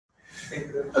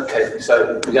Okay,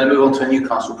 so we're going to move on to a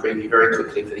Newcastle preview very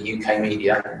quickly for the UK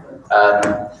media.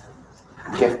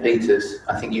 Jeff Peters,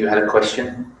 I think you had a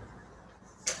question.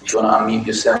 If you want to unmute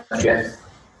yourself, Jeff.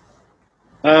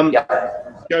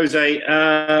 Jose,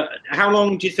 how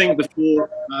long do you think before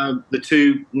the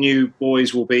two new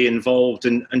boys will be involved,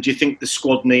 and do you think the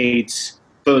squad needs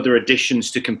further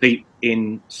additions to compete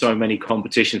in so many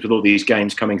competitions with all these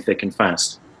games coming thick and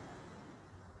fast?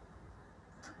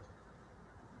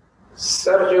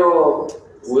 Sergio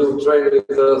will train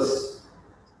with us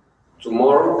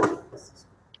tomorrow.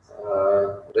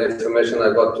 The information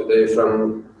I got today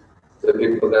from the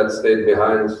people that stayed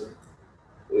behind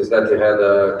is that he had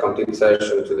a complete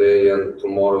session today and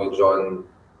tomorrow he joined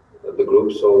the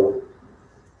group, so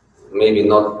maybe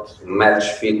not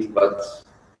match fit, but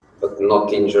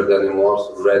not injured anymore,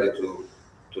 so ready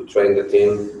to train the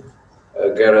team.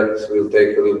 Garrett will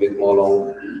take a little bit more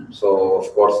long, so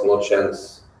of course no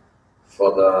chance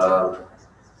for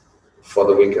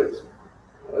the weekend.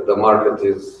 The market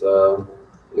is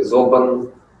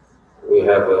open. We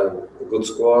have a good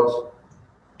squad.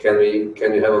 Can we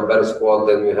have a better squad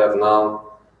than we have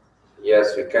now?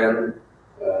 Yes, we can.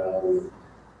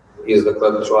 Is the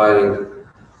club trying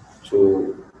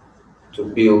to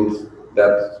build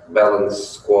that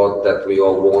balanced squad that we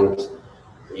all want?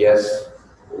 Yes,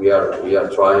 we are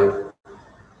trying.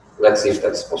 Let's see if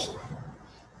that's possible.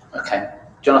 Okay,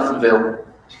 Jonathan Ville,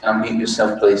 can you unmute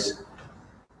yourself, please?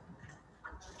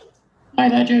 Hi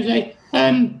there, Jose.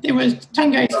 It was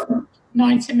Tanguay's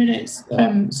 90 minutes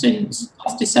since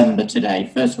last December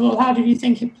today. First of all, how did you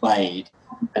think he played?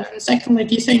 And secondly,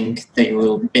 do you think they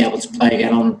will be able to play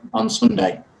again on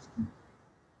Sunday?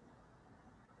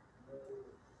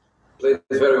 Played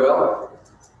very well.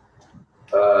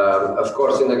 Of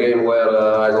course, in a game where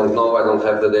I don't know, I don't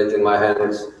have the data in my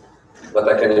hands, but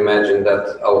I can imagine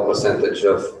that our percentage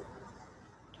of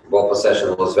ball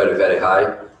possession was very, very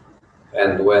high.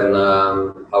 And when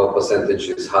our percentage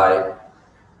is high,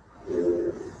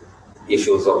 he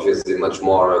feels obviously much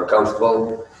more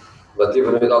comfortable. But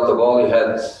even without the ball, he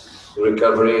had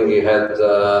recovering, he had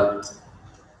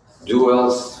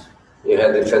duels, he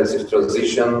had defensive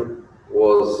transition.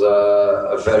 Was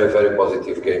a very, very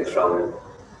positive game from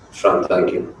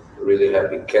Tanguy. Really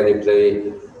happy. Can he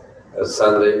play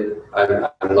Sunday?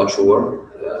 I'm not sure.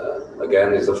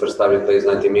 Again, it's the first time he plays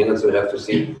 90 minutes. We have to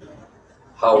see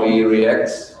how he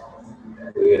reacts.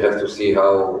 We have to see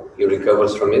how he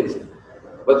recovers from it.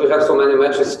 But we have so many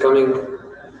matches coming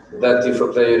that if a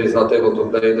player is not able to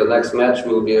play the next match,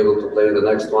 we'll be able to play the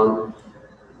next one.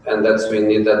 And we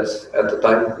need that at the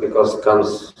time, because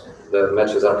the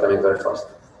matches are coming very fast.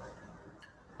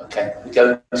 Okay, we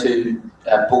go to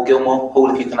Paul Gilmore.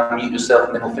 Paul, if you can unmute yourself,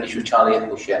 and then we'll finish with Charlie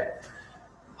Eccleshare.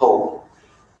 Paul.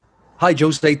 Hi,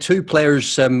 Jose. Two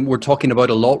players we're talking about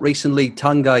a lot recently.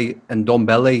 Tanguy and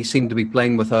Ndombele seem to be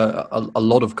playing with a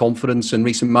lot of confidence in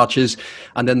recent matches.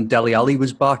 And then Dele Alli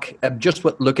was back. Just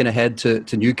looking ahead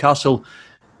to Newcastle,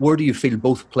 where do you feel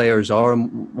both players are,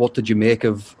 and what did you make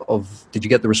of did you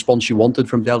get the response you wanted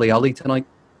from Dele Alli tonight?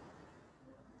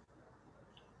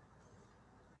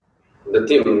 The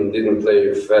team didn't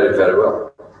play very, very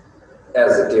well.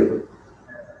 As a team,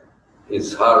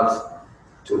 it's hard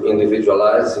to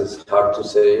individualize. It's hard to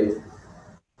say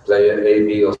player A,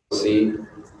 B, or C,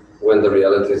 when the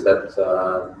reality is that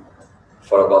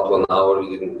for about 1 hour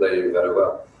we didn't play very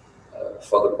well.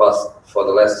 For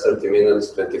the last 30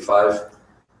 minutes, 25,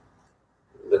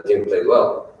 the team played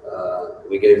well.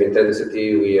 We gave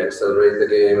intensity. We accelerated the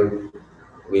game.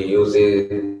 We used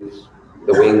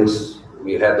the wings.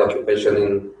 We had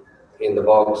occupation in the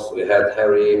box. We had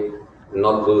Harry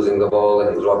not losing the ball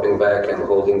and dropping back and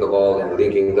holding the ball and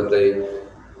linking the play.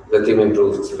 The team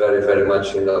improved very, very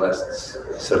much in the last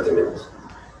 30 minutes.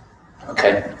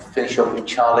 Okay, finish off with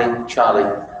Charlie. Charlie,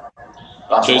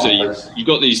 Jose, you've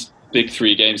got these big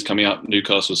 3 games coming up: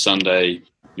 Newcastle Sunday,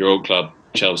 your old club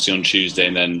Chelsea on Tuesday,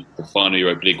 and then the final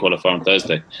Europa League qualifier on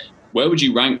Thursday. Where would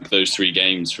you rank those 3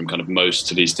 games from kind of most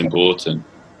to least important?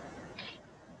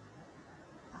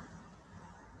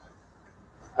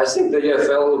 I think the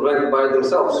EFL ranked by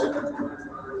themselves.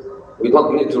 We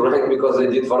don't need to rank because they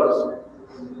did for us.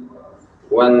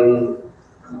 When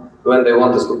they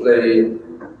want us to play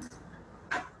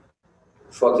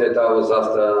 48 hours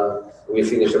after we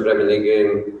finish a Premier League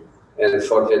game and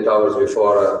 48 hours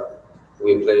before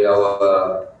we play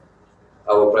our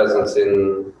presence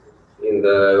in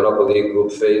the Europa League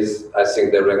group phase, I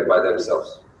think they ranked by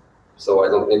themselves. So I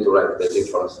don't need to rank. They did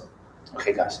for us.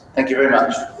 Okay, guys. Thank you very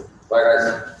much. Bye, guys.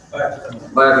 Bye.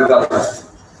 Bye, everybody.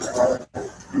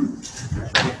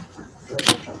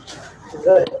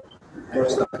 Good.